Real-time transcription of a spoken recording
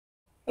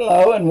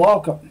Hello and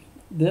welcome.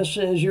 This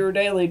is your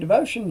daily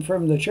devotion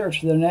from the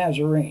Church of the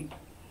Nazarene.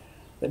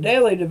 The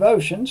daily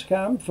devotions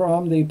come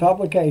from the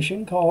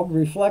publication called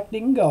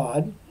Reflecting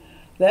God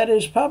that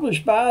is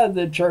published by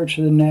the Church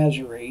of the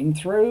Nazarene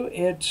through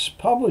its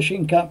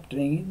publishing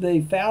company, the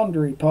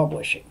Foundry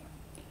Publishing.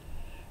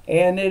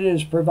 And it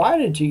is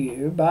provided to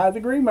you by the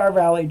Greenbrier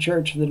Valley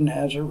Church of the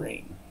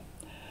Nazarene.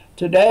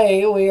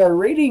 Today we are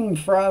reading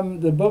from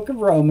the book of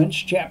Romans,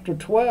 chapter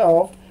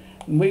 12.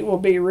 We will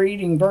be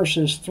reading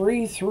verses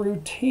 3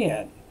 through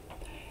 10.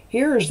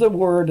 Here is the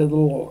word of the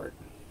Lord.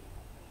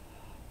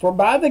 For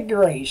by the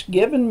grace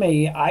given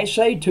me, I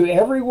say to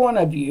every one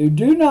of you,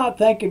 do not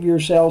think of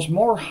yourselves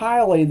more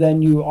highly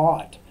than you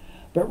ought,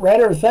 but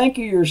rather think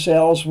of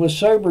yourselves with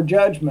sober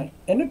judgment,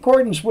 in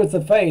accordance with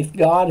the faith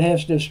God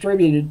has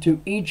distributed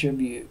to each of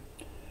you.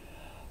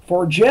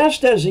 For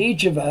just as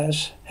each of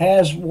us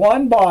has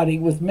one body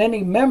with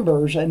many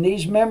members, and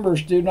these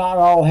members do not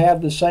all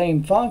have the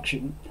same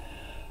function,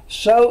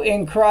 so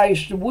in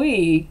Christ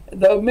we,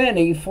 though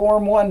many,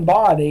 form one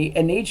body,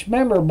 and each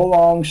member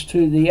belongs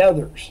to the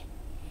others.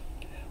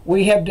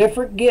 We have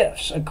different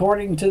gifts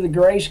according to the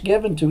grace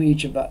given to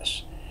each of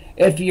us.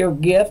 If your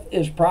gift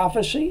is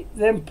prophecy,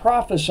 then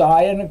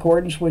prophesy in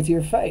accordance with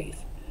your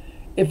faith.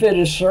 If it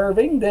is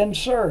serving, then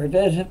serve.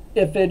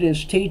 If it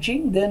is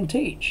teaching, then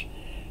teach.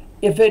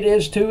 If it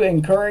is to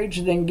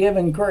encourage, then give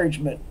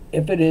encouragement.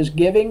 If it is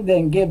giving,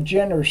 then give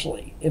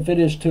generously. If it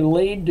is to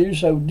lead, do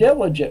so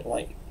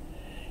diligently.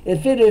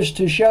 If it is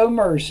to show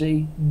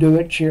mercy, do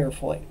it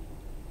cheerfully.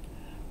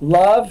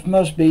 Love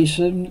must be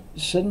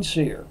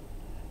sincere.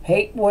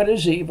 Hate what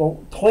is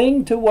evil.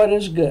 Cling to what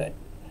is good.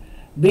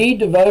 Be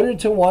devoted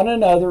to one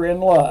another in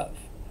love.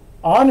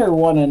 Honor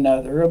one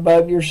another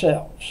above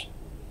yourselves.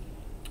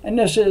 And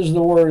this is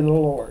the word of the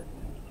Lord.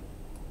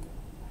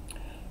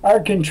 Our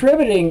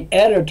contributing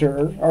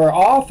editor, or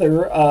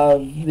author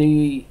of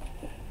the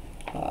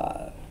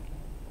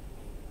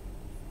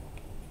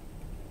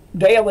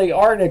daily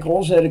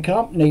articles that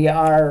accompany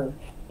our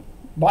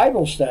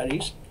Bible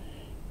studies,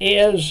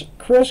 is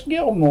Chris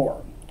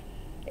Gilmore.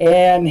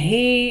 And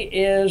he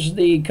is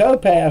the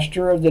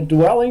co-pastor of the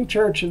Dwelling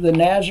Church of the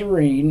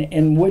Nazarene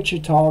in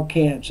Wichita,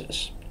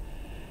 Kansas.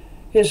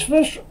 His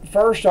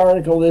first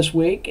article this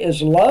week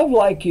is Love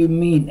Like You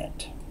Mean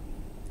It.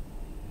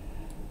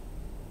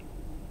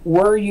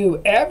 Were you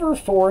ever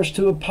forced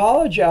to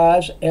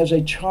apologize as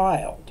a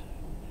child?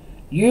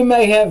 You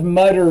may have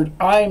muttered,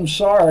 "I'm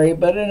sorry,"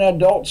 but an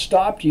adult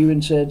stopped you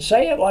and said,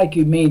 "Say it like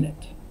you mean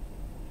it."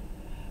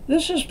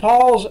 This is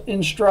Paul's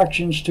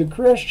instructions to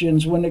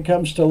Christians when it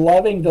comes to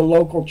loving the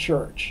local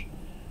church.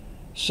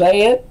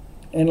 Say it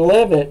and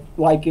live it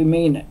like you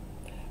mean it.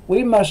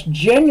 We must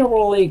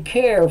genuinely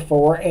care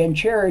for and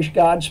cherish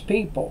God's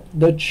people,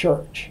 the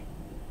church.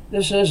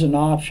 This isn't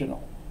optional.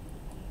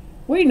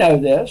 We know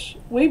this,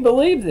 we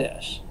believe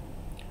this,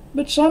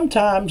 but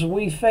sometimes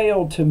we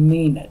fail to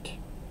mean it.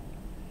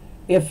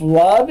 If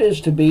love is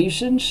to be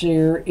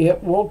sincere,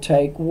 it will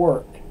take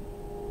work.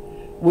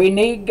 We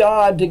need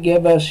God to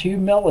give us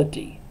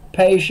humility,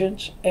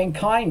 patience, and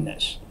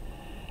kindness.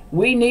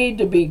 We need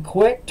to be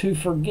quick to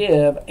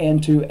forgive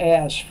and to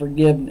ask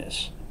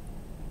forgiveness.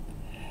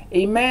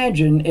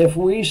 Imagine if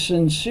we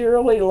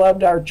sincerely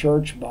loved our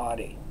church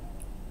body.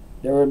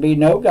 There would be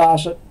no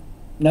gossip,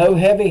 no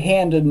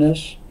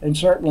heavy-handedness, and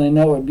certainly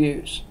no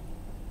abuse.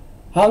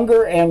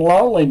 Hunger and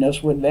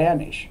loneliness would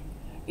vanish.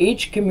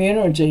 Each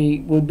community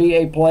would be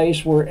a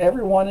place where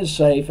everyone is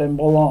safe and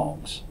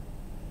belongs.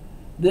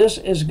 This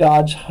is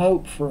God's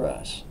hope for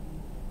us.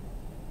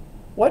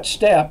 What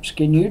steps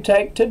can you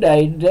take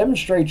today to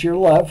demonstrate your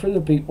love for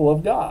the people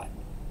of God?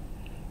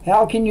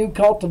 How can you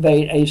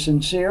cultivate a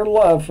sincere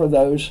love for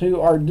those who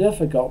are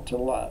difficult to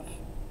love?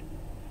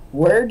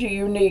 Where do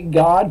you need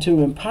God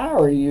to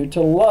empower you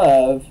to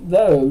love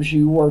those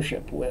you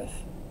worship with?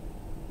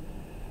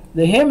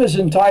 The hymn is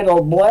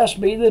entitled,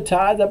 "Blessed Be the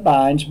Tie That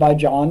Binds" by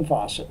John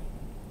Fawcett.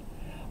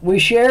 We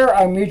share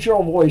our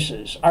mutual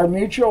voices, our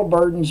mutual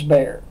burdens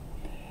bear,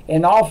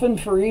 and often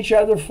for each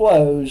other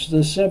flows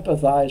the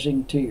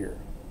sympathizing tear.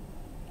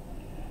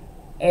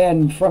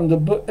 And from the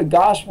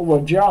Gospel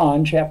of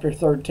John, chapter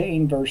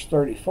 13, verse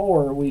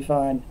 34, we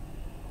find,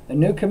 "A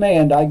new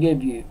command I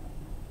give you,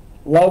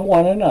 love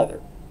one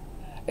another.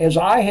 As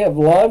I have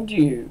loved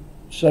you,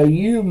 so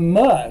you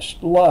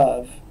must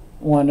love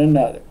one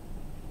another."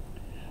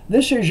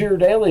 This is your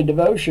daily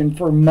devotion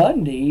for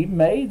Monday,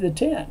 May the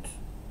 10th.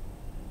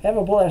 Have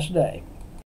a blessed day.